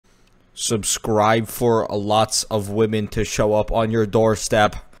Subscribe for lots of women to show up on your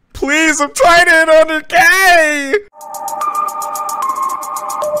doorstep. Please, I'm trying to hit 100K!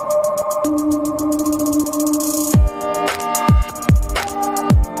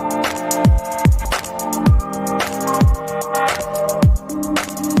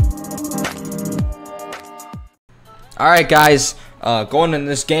 Alright guys, going in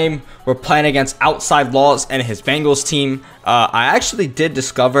this game, we're playing against Outside Laws and his Bengals team. I actually did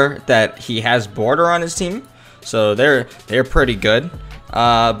discover that he has Border on his team, so they're pretty good.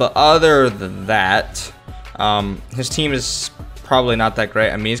 But other than that, his team is probably not that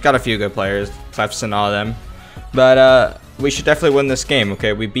great. I mean, he's got a few good players, Clefs and all of them. But we should definitely win this game,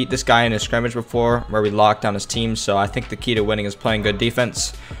 okay? We beat this guy in a scrimmage before where we locked down his team, so I think the key to winning is playing good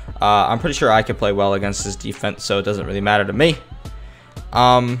defense. I'm pretty sure I can play well against his defense, so it doesn't really matter to me.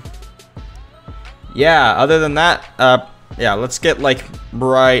 Yeah, other than that, yeah, let's get like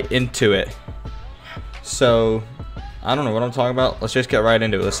right into it. So, I don't know what I'm talking about. Let's just get right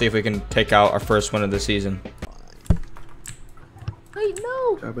into it. Let's see if we can take out our first win of the season. Wait,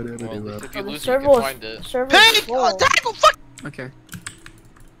 no! If you lose, server you can find it. Hey! Tackle! Fuck! Okay.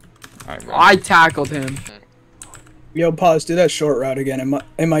 Alright, I tackled him. Yo, pause. Do that short route again.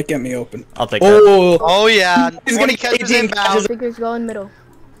 It might get me open. I'll take that. Oh yeah. 20 catches inbound. Figures go in middle.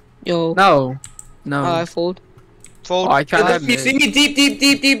 Yo. No. No. I fold. Fold. Oh, I tried that. You see me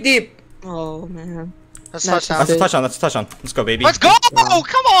deep. Oh man. That's Nice. touchdown. That's a touchdown. That's a touchdown. Let's go, baby. Let's go!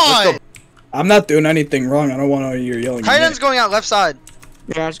 Come on! I'm not doing anything wrong. I don't want to hear yelling. Tight end's going out left side.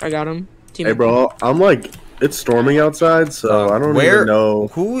 Yeah, I got him. Team Hey, bro, I'm like, it's storming outside, so I don't even know.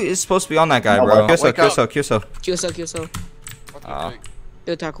 Who is supposed to be on that guy, bro? QSO. QSO.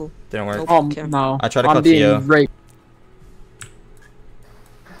 Good tackle. Didn't work. Oh, no. I tried to I'm cut being Theo. raped.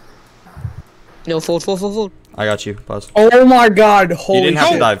 No, fold. I got you. Pause. Oh my god. Holy You didn't have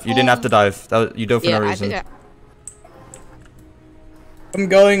to shit. dive. You didn't have to dive. That was, you dove for Yeah, no I reason. think I'm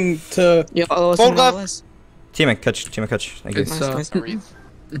going to... Yo, Fold left. Teammate catch. Thank you. Nice.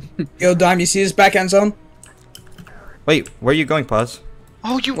 Yo, Dime, you see his back end zone? Wait, where are you going, Pause?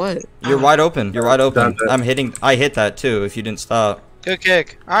 Oh, you. What? You're wide open. You're wide open. Done. I'm hitting. I hit that too. If you didn't stop. Good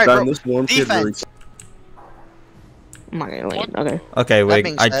kick. Alright, Done, bro. this warm kid really Defense. I'm not gonna lane. Okay. Okay, Wig.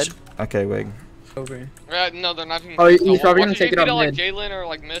 being I. said- Okay, Wig. Over. No, they're not even. Oh, he's probably gonna Watch take it either on like mid. Jalen or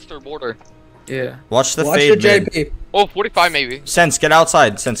like Mist or Border. Yeah. Watch the Watch fade the mid. JP. Oh, 45 maybe. Sense, get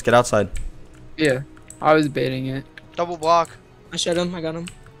outside. Sense, get outside. Yeah. I was baiting it. Double block. I shot him. I got him.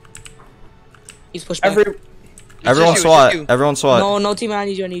 He's pushed back. Everyone just SWAT. you. Everyone SWAT. No, team. I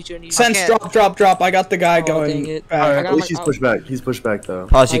need you. Sense, can't. drop. I got the guy Oh, going dang it. back. I At got least he's my- pushed back. He's pushed back though.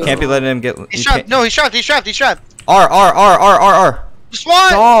 Pause. You can't be letting him get. He's trapped. No, he's trapped. He's trapped. R.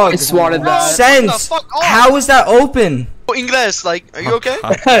 SWAT! Dog. I swatted that. Sense. What the fuck? How is that open? English, like, are you okay?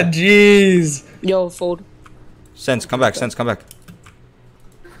 Jeez. Yo, fold. Sense, come back.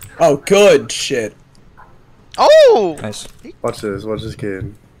 Oh, good shit. Oh! Nice. Watch this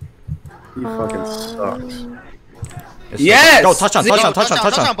kid. He fucking sucks. Yes! Go,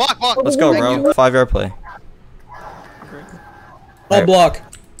 touchdown. Block. Let's go, bro. 5-yard play. All block.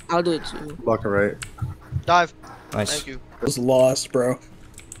 I'll do it too. Block it right. Dive. Nice. Thank you. Was lost, bro.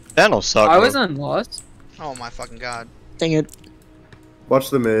 That'll suck. I wasn't lost. Oh my fucking god. Dang it.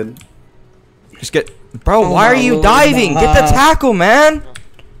 Watch the mid. Just get. Bro, Oh why are my you lord. diving? Get the tackle, man.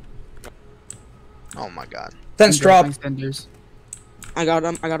 Oh my god. Sense drop. Extenders. I got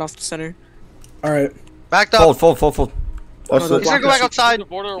him. I got off the center. Alright. Backed up. Fold. Watch no, the. He's gonna go back outside.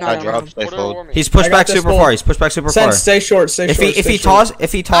 Border I or dropped, Border or me. He's pushed I got back this super fold. far. He's pushed back super far. Sense, stay short. If he tosses.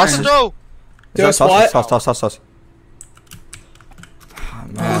 Pass and throw. Do a squat. Toss.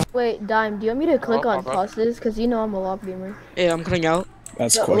 Wait, Dime, do you want me to click on okay. tosses? Because you know I'm a lob gamer. Yeah, I'm coming out.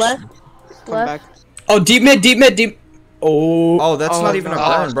 That's No, question. Come Left. back. Oh, deep mid. Oh. Oh, that's Oh, not even a no.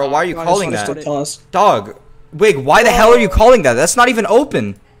 burn, bro. Why are you No, calling it's that? just Toss. Dog. Wig, why the hell are you calling that? That's not even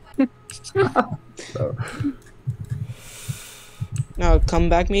open. No, come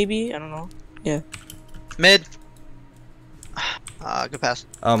back maybe. I don't know. Yeah. Mid. Good pass.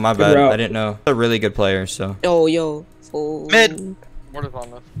 Oh, my Good bad. route. I didn't know. A really good player, so. Yo. Fold. Mid. Border's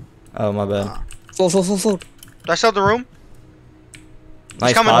on this. Oh, my bad. Fold. Do I sell the room?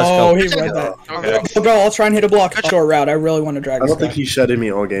 Nice coming. pause. Oh, Go. he read that. Okay. Go, I'll try and hit a block. Short route. I really want to drag I this don't think guy. he shedded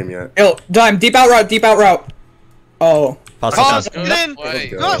me all game yet. Yo, Dime, deep out route. Oh. Pause. Pause. Pause. Get in. Wait.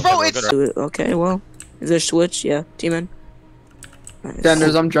 Good, bro. It's. Do it. Okay, well. Is there switch? Yeah. Team in. Nice.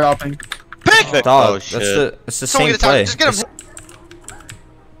 Extenders, I'm dropping. Pick. Dog. It's the Someone same get a time. play. Just get him.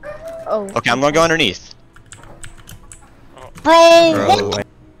 Oh. Okay, I'm gonna go underneath. Bro, Bro, what?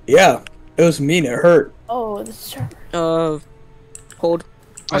 Yeah. It was mean. It hurt. Oh, this is sharp. Hold.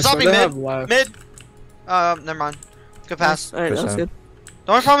 I'm So stopping they mid. have left. Mid. Never mind. Good pass. Alright, that's good.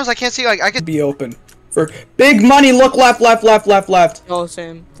 The only problem is I can't see. Like I could. Be open. For big money, look left, left, left, left, left. Oh,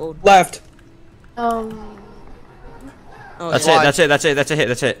 Sam, fold. Left. Oh, That's yeah. it. That's it. That's it. That's a hit.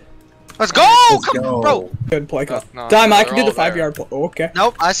 That's it. Let's go. Let's Come go. on, bro. Good play call. No, Dime, I they're can do all the there. 5-yard play. Okay.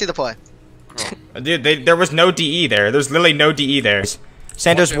 Nope. I see the play. Dude, there was no DE there. There's literally no DE there.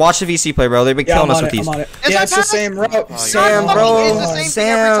 Sanders, watch the VC play, bro. They've been Yeah, killing I'm us on with it. these. I'm on it. Is Yeah, that it's the pass? same route. Sam, God, bro. it's the same thing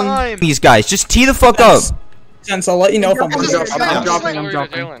every Sam. time. These guys, just tee the fuck up. Sense, I'll let you know if I'm I'm on dropping, it. I'm dropping, Taylor I'm to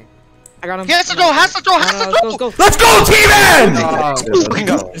dropping. Jalen. I got him. He has to throw. Has to throw. Has to Let's throw. go. Let's go, T-Man!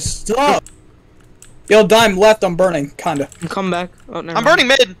 Oh, Stop. Yo, Dime, left, I'm burning. Kinda. Come back. Oh, never I'm mind. burning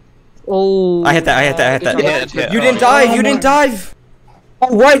mid. Oh. I hit that. I hit that. I hit that. good job. Yeah. You didn't dive. You didn't dive.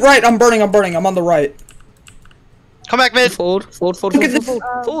 Oh, right, I'm burning. I'm on the right. Come back mid. Fold. Look at this.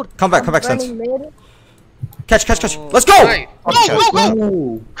 Come back, Sense. Burning mid. Catch. Let's go. Right. Go, go, go.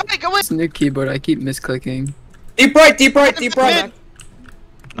 Ooh. Come back, go in. It's a new keyboard. I keep misclicking. Deep right.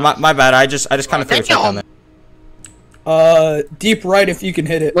 My bad. I just kind of threw a check on there. Deep right if you can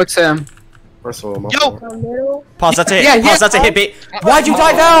hit it. Look, Sam. First of all, my Yo. fault. Middle. Pause. That's a hit. Yeah, Pause. yeah. That's a hit, bait. Why'd you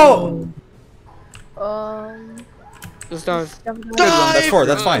dive out? Let's dive. That's four.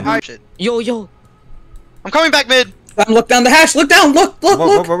 That's fine. Alright, shit. Yo. I'm coming back mid. Look down the hash. Look down. Look.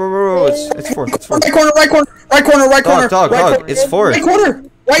 Whoa. It's four. It's four. Right corner. Dog. It's four. Right corner.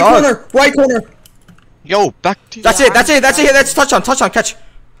 Dog. Right corner. Yo, back to. That's it. That's a hit. That's touchdown. Catch.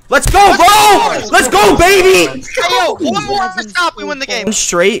 Let's go, bro. Let's go, baby. Hey, yo, one more stop. We win the game. One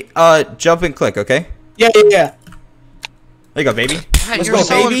straight. Jump and click. Okay. Yeah. There you go, baby. Let's You're go,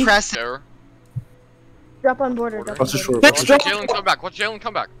 so baby. impressive. There. Drop on border. Watch the short. Let's watch the drop. Jalen, come back. Watch Jalen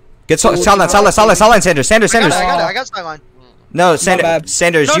come back. Get sideline, Sanders. I got it. I got sideline. No, bad.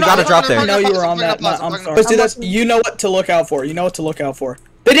 Sanders, No, you no, gotta no, drop no, there. I know you were on that. Pause, I'm pause, sorry. pause. Do this. You know what to look out for.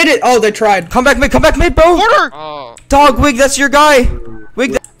 They did it. Oh, they tried. Come back mid, bro. Border. Oh. Dog, Wig, that's your guy.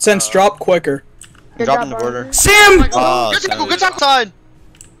 Wig, Sense drop quicker. Dropping the border. Sam. Good tackle. Good tackle. Side.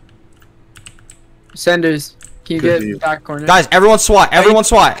 Sanders, can you Good get deal. back corner? Guys, everyone SWAT. Everyone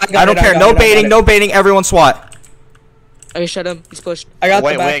SWAT. I got I don't it, care. I No got it. baiting. Everyone SWAT. I shut him. He's pushed. I got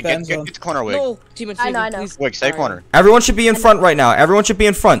Wait, the back wait, end get zone. the corner, Wig. No, team I know. Wig, stay corner. Everyone should be in front right now. Everyone should be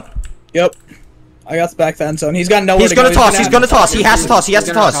in front. Yep. I got the back end zone. He's got nowhere He's to go. gonna toss. He's gonna toss. He has to toss.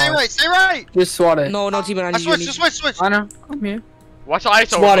 Stay right, Stay right. Just swat it. No, team. I need Switch. you. Just switch. I know. I'm here. Watch the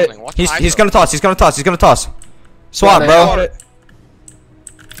ISO Swat or it. something. Watch the He's ISO. gonna toss. He's gonna toss. SWAT, it. bro. Got it.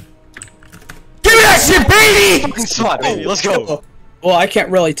 Give me that shit, baby. SWAT, baby. Let's go. Well, I can't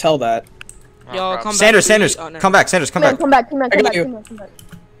really tell that. Oh, Yo, crap. come back. Sanders, please. Oh, no. come back. Sanders, come back. Come back. I got you.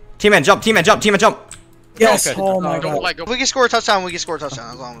 Team-man, jump. Yes. Okay. Oh my Don't god. let go. If we can score a touchdown, we can score a touchdown.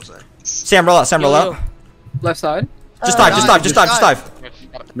 That's all I'm gonna say. Sam, roll out. Yo. Left side. Just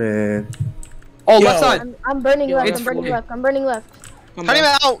dive. Man. Oh, Yo. left side. I'm burning Yo, left. it's I'm burning left. Come Cutting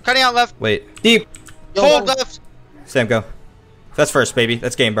back. out. Cutting out left. Wait. Deep. Hold left. Sam, go. That's first, baby.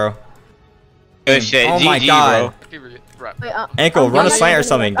 That's game, bro. Good shit. Oh GG, my God. Right. Wait, Ankle, I'm run a burning slant or left.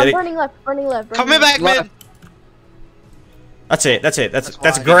 something. I'm Get it. burning left. Coming back mid. That's it. That's a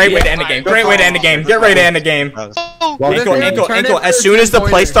fine. great way to end the game. Great way to end the game. Get ready to end the game. Oh, Well, Ankle. Turn it As for soon as the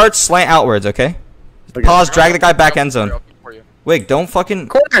three-pointer. play starts, slant outwards, okay? Okay. Pause, drag the guy back end zone. Wig, don't fucking...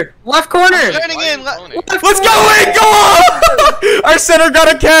 Corner. Left corner. turning in. Let's go, Wig! Go! Our center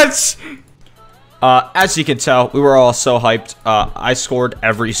got a catch! As you can tell, we were all so hyped. I scored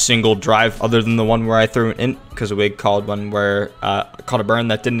every single drive other than the one where I threw an int because Wig called one where called a burn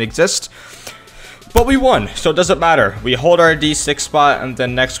that didn't exist. But we won, so it doesn't matter. We hold our D6 spot, and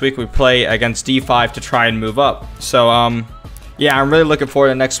then next week we play against D5 to try and move up. So, yeah, I'm really looking forward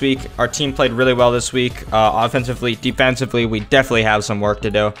to next week. Our team played really well this week. Offensively, defensively, we definitely have some work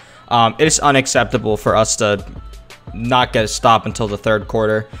to do. It is unacceptable for us to not get a stop until the third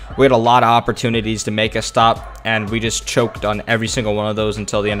quarter. We had a lot of opportunities to make a stop, and we just choked on every single one of those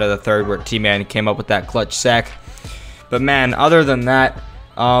until the end of the third, where T-Man came up with that clutch sack. But man, other than that,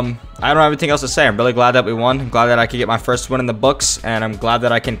 I don't have anything else to say. I'm really glad that we won. I'm glad that I could get my first win in the books, and I'm glad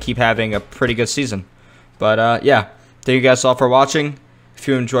that I can keep having a pretty good season. But yeah, thank you guys all for watching. If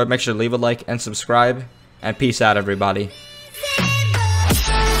you enjoyed, make sure to leave a like and subscribe, and peace out, everybody.